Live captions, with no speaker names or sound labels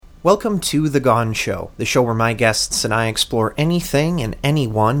Welcome to The Gone Show, the show where my guests and I explore anything and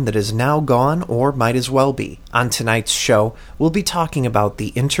anyone that is now gone or might as well be. On tonight's show, we'll be talking about the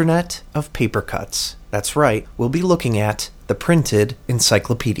Internet of Paper Cuts. That's right, we'll be looking at the printed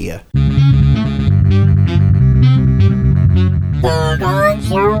encyclopedia. The Gone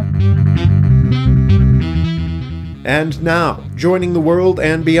Show. And now, joining the world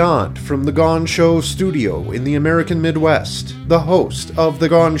and beyond from The Gone Show studio in the American Midwest, the host of The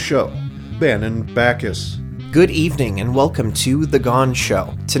Gone Show, Bannon Backus. Good evening and welcome to The Gone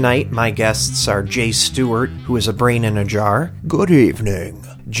Show. Tonight, my guests are Jay Stewart, who is a brain in a jar. Good evening.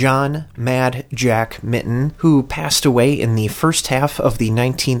 John Mad Jack Mitten, who passed away in the first half of the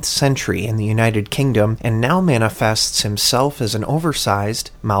 19th century in the United Kingdom and now manifests himself as an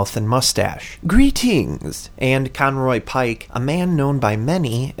oversized mouth and mustache. Greetings! And Conroy Pike, a man known by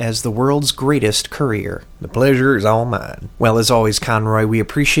many as the world's greatest courier. The pleasure is all mine. Well, as always, Conroy, we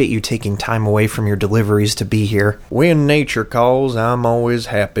appreciate you taking time away from your deliveries to be here. When nature calls, I'm always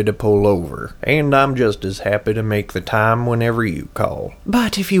happy to pull over. And I'm just as happy to make the time whenever you call.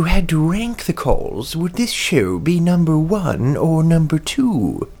 But if you had to rank the calls, would this show be number 1 or number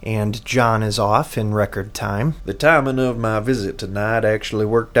 2? And John is off in record time. The timing of my visit tonight actually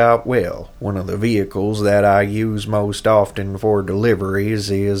worked out well. One of the vehicles that I use most often for deliveries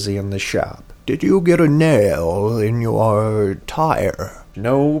is in the shop. Did you get a nail in your tire?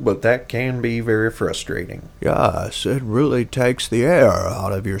 No, but that can be very frustrating. Yes, it really takes the air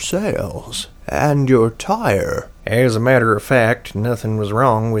out of your sails. And your tire. As a matter of fact, nothing was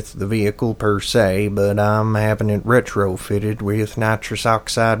wrong with the vehicle per se, but I'm having it retrofitted with nitrous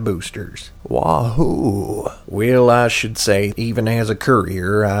oxide boosters. Wahoo! Well, I should say, even as a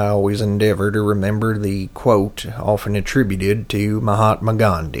courier, I always endeavor to remember the quote often attributed to Mahatma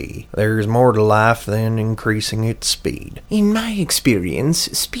Gandhi. There's more to life than increasing its speed. In my experience,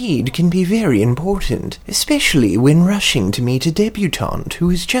 speed can be very important, especially when rushing to meet a debutante who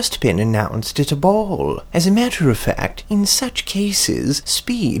has just been announced at a ball. As a matter of fact, in such cases,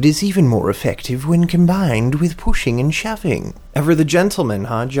 speed is even more effective when combined with pushing and shoving. Ever the gentleman,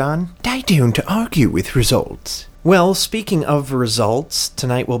 huh, John? I don't argue with results. Well, speaking of results,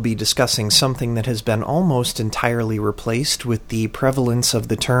 tonight we'll be discussing something that has been almost entirely replaced with the prevalence of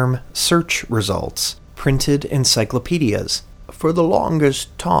the term search results, printed encyclopedias. For the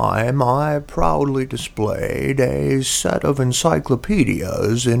longest time, I proudly displayed a set of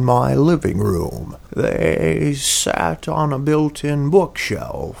encyclopedias in my living room. They sat on a built-in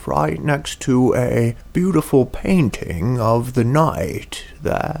bookshelf right next to a beautiful painting of the night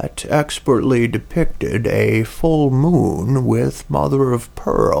that expertly depicted a full moon with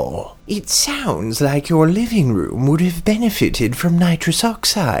mother-of-pearl. It sounds like your living room would have benefited from nitrous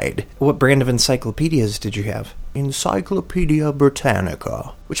oxide. What brand of encyclopedias did you have? Encyclopedia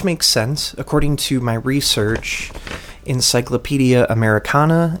Britannica. Which makes sense. According to my research, Encyclopedia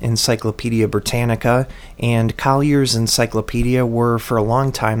Americana, Encyclopedia Britannica, and Collier's Encyclopedia were for a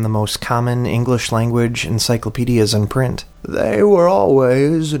long time the most common English-language encyclopedias in print. They were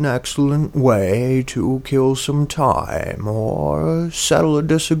always an excellent way to kill some time or settle a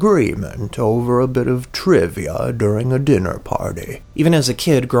disagreement over a bit of trivia during a dinner party. Even as a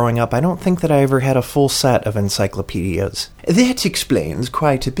kid growing up, I don't think that I ever had a full set of encyclopedias. That explains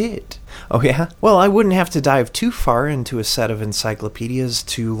quite a bit. Oh yeah? Well, I wouldn't have to dive too far into a set of encyclopedias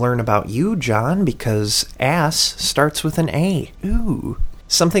to learn about you, John, because ass starts with an A. Ooh.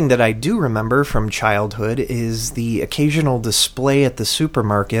 Something that I do remember from childhood is the occasional display at the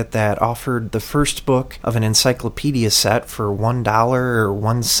supermarket that offered the first book of an encyclopedia set for $1 or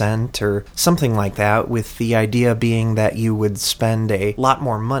 1 cent or something like that, with the idea being that you would spend a lot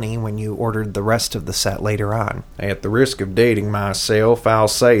more money when you ordered the rest of the set later on. At the risk of dating myself, I'll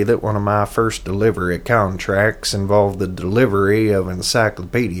say that one of my first delivery contracts involved the delivery of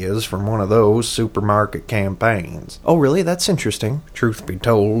encyclopedias from one of those supermarket campaigns. Oh really? That's interesting. Truth be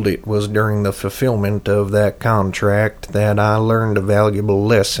told, it was during the fulfillment of that contract that I learned a valuable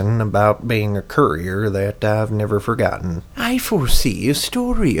lesson about being a courier that I've never forgotten. I foresee a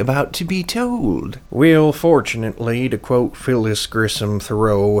story about to be told. Well, fortunately, to quote Phyllis Grissom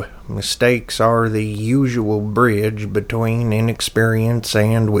Thoreau, mistakes are the usual bridge between inexperience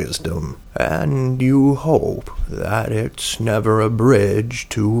and wisdom. And you hope that it's never a bridge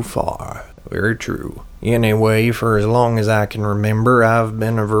too far. Very true. Anyway, for as long as I can remember, I've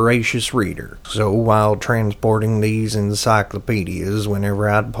been a voracious reader. So while transporting these encyclopedias, whenever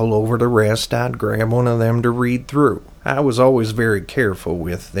I'd pull over the rest, I'd grab one of them to read through. I was always very careful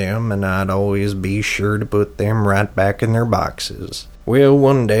with them, and I'd always be sure to put them right back in their boxes. Well,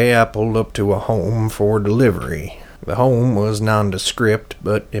 one day I pulled up to a home for delivery. The home was nondescript,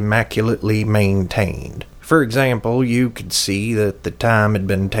 but immaculately maintained. For example, you could see that the time had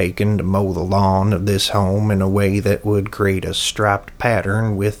been taken to mow the lawn of this home in a way that would create a striped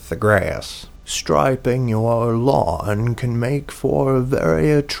pattern with the grass. Striping your lawn can make for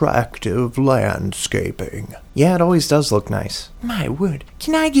very attractive landscaping. Yeah, it always does look nice. My word,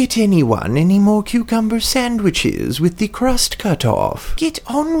 can I get anyone any more cucumber sandwiches with the crust cut off? Get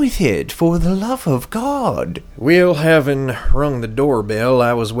on with it, for the love of God. Well, having rung the doorbell,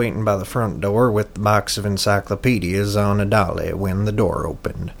 I was waiting by the front door with the box of encyclopedias on a dolly when the door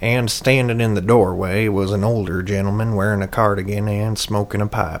opened. And standing in the doorway was an older gentleman wearing a cardigan and smoking a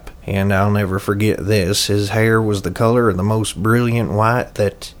pipe. And I'll never forget this. His hair was the color of the most brilliant white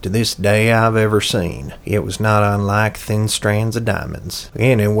that, to this day, I've ever seen. It was not unlike thin strands of diamonds.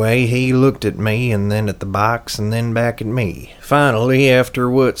 Anyway, he looked at me, and then at the box, and then back at me. Finally, after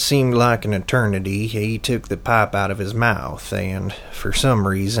what seemed like an eternity, he took the pipe out of his mouth, and, for some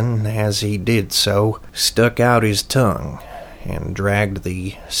reason, as he did so, stuck out his tongue and dragged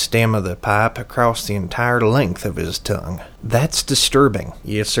the stem of the pipe across the entire length of his tongue. That's disturbing.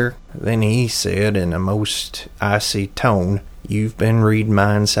 Yes, sir. Then he said in a most icy tone, "You've been reading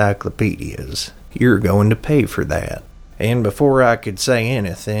my encyclopedias. You're going to pay for that." And before I could say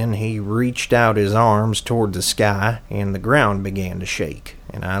anything, he reached out his arms toward the sky, and the ground began to shake.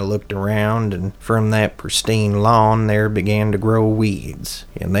 And I looked around, and from that pristine lawn there began to grow weeds,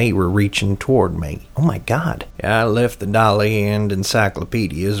 and they were reaching toward me. Oh my God. I left the dolly and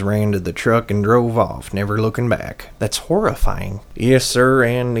encyclopedias, ran to the truck, and drove off, never looking back. That's horrifying. Yes, sir,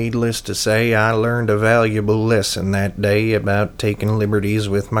 and needless to say, I learned a valuable lesson that day about taking liberties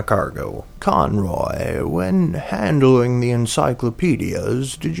with my cargo. Conroy, when handling the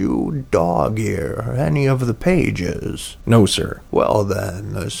encyclopedias, did you dog-ear any of the pages? No, sir. Well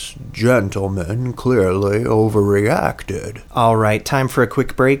then, this gentleman clearly overreacted. All right, time for a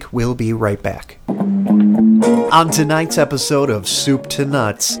quick break. We'll be right back. On tonight's episode of Soup to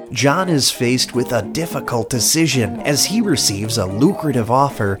Nuts, John is faced with a difficult decision as he receives a lucrative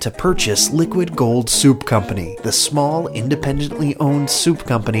offer to purchase Liquid Gold Soup Company, the small, independently owned soup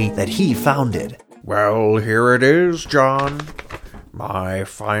company that he founded. Well, here it is, John. My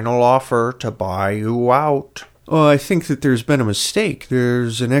final offer to buy you out. Oh, I think that there's been a mistake.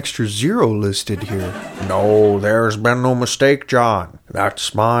 There's an extra zero listed here. No, there's been no mistake, John.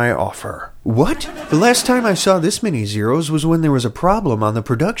 That's my offer. What? The last time I saw this many zeros was when there was a problem on the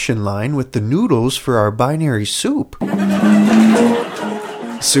production line with the noodles for our binary soup.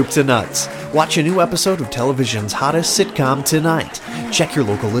 Soup to Nuts. Watch a new episode of television's hottest sitcom tonight. Check your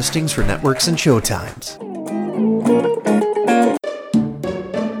local listings for networks and showtimes.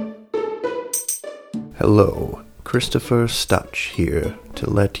 Hello, Christopher Stutch here to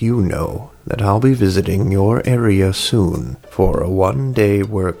let you know that I'll be visiting your area soon for a one-day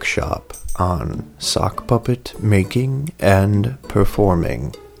workshop on sock puppet making and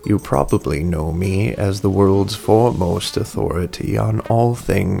performing. You probably know me as the world's foremost authority on all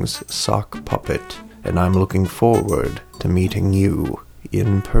things sock puppet, and I'm looking forward to meeting you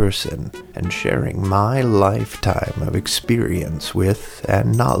in person and sharing my lifetime of experience with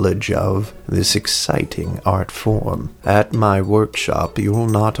and knowledge of this exciting art form. At my workshop, you'll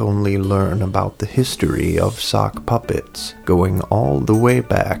not only learn about the history of sock puppets, going all the way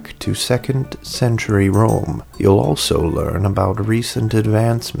back to 2nd century Rome, you'll also learn about recent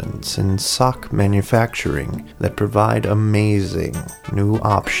advancements in sock manufacturing that provide amazing new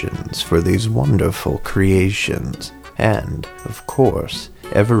options for these wonderful creations. And, of course,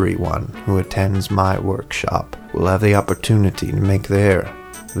 everyone who attends my workshop will have the opportunity to make their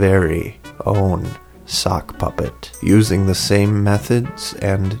very own sock puppet using the same methods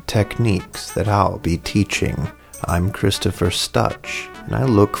and techniques that I'll be teaching. I'm Christopher Stutch, and I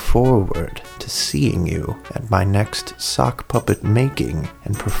look forward to seeing you at my next sock puppet making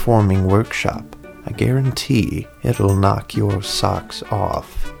and performing workshop. I guarantee it'll knock your socks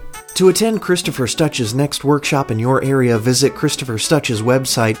off. To attend Christopher Stutch's next workshop in your area, visit Christopher Stutch's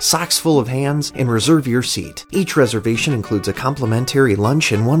website, Socks Full of Hands, and reserve your seat. Each reservation includes a complimentary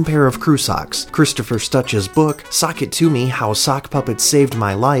lunch and 1 pair of crew socks. Christopher Stutch's book, Sock It To Me, How Sock Puppets Saved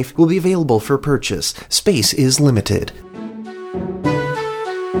My Life, will be available for purchase. Space is limited.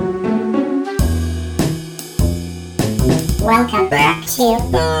 Welcome back to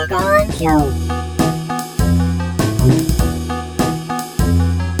The Gone Show.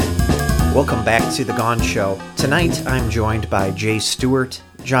 Welcome back to The Gone Show. Tonight, I'm joined by Jay Stewart,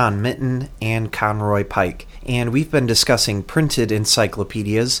 John Minton, and Conroy Pike, and we've been discussing printed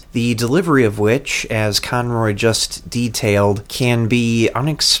encyclopedias, the delivery of which, as Conroy just detailed, can be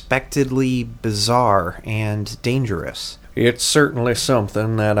unexpectedly bizarre and dangerous. It's certainly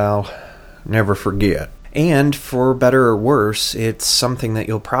something that I'll never forget. And, for better or worse, it's something that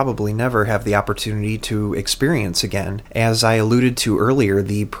you'll probably never have the opportunity to experience again. As I alluded to earlier,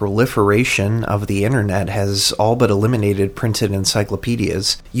 the proliferation of the internet has all but eliminated printed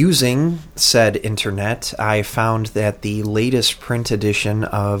encyclopedias. Using said internet, I found that the latest print edition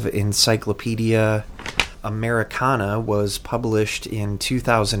of Encyclopedia Americana was published in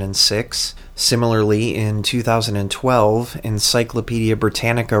 2006. Similarly, in 2012, Encyclopedia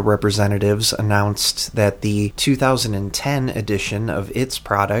Britannica representatives announced that the 2010 edition of its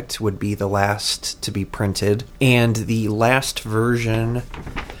product would be the last to be printed, and the last version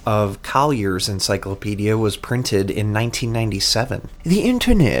of Collier's encyclopedia was printed in 1997. The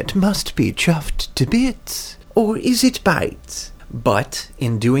internet must be chuffed to bits. Or is it bytes? But,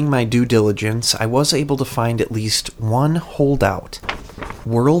 in doing my due diligence, I was able to find at least one holdout.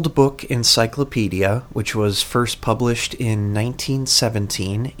 World Book Encyclopedia, which was first published in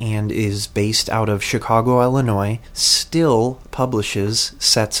 1917 and is based out of Chicago, Illinois, still publishes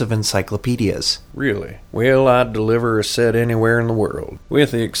sets of encyclopedias. Really? Well, I'd deliver a set anywhere in the world,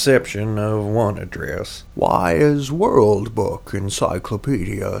 with the exception of one address. Why is World Book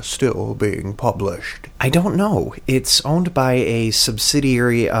Encyclopedia still being published? I don't know. It's owned by a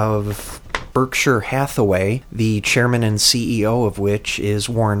subsidiary of Berkshire Hathaway, the chairman and CEO of which is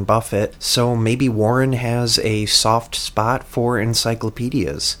Warren Buffett, so maybe Warren has a soft spot for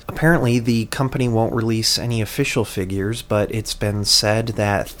encyclopedias. Apparently, the company won't release any official figures, but it's been said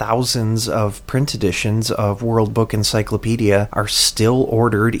that thousands of print editions of World Book Encyclopedia are still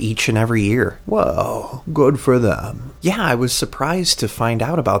ordered each and every year. Well, good for them. Yeah, I was surprised to find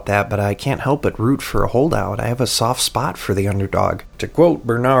out about that, but I can't help but root for a holdout. I have a soft spot for the underdog. To quote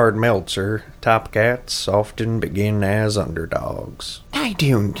Bernard Meltzer, top cats often begin as underdogs. I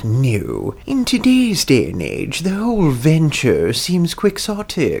don't know. In today's day and age, the whole venture seems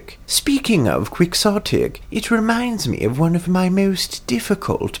quixotic. Speaking of quixotic, it reminds me of one of my most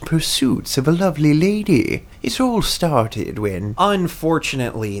difficult pursuits of a lovely lady. It all started when...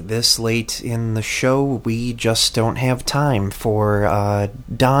 Unfortunately, this late in the show, we just don't have time for a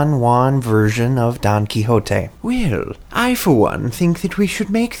Don Juan version of Don Quixote. Well, I for one think that we should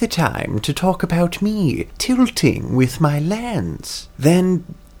make the time to talk about me tilting with my lands. Then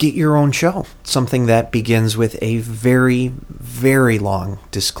get your own show. Something that begins with a very, very long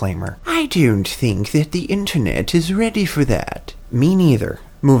disclaimer. I don't think that the internet is ready for that. Me neither.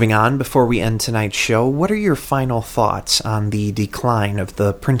 Moving on, before we end tonight's show, what are your final thoughts on the decline of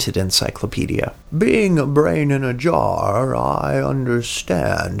the printed encyclopedia? Being a brain in a jar, I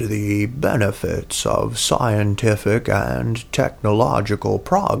understand the benefits of scientific and technological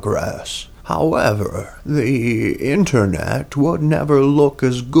progress. However, the internet would never look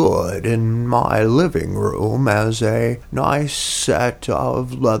as good in my living room as a nice set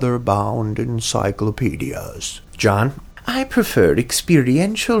of leather-bound encyclopedias. John? I prefer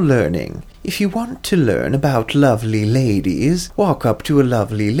experiential learning. If you want to learn about lovely ladies, walk up to a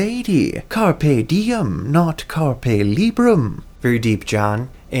lovely lady. Carpe diem, not carpe librum. Very deep, John.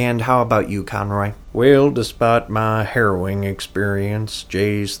 And how about you, Conroy? Well, despite my harrowing experience,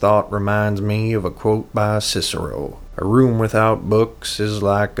 Jay's thought reminds me of a quote by Cicero. A room without books is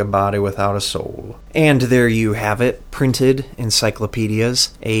like a body without a soul. And there you have it, printed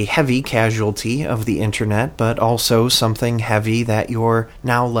encyclopedias, a heavy casualty of the internet, but also something heavy that you're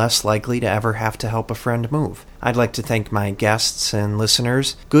now less likely to ever have to help a friend move. I'd like to thank my guests and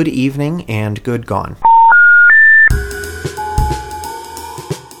listeners. Good evening and good gone.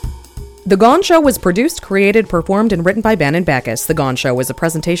 The Gone Show was produced, created, performed, and written by Ben and Backus. The Gone Show is a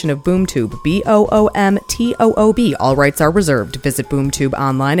presentation of BoomTube, BoomToob. All rights are reserved. Visit BoomTube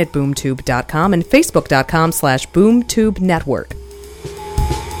online at boomtube.com and facebook.com/BoomTube Network.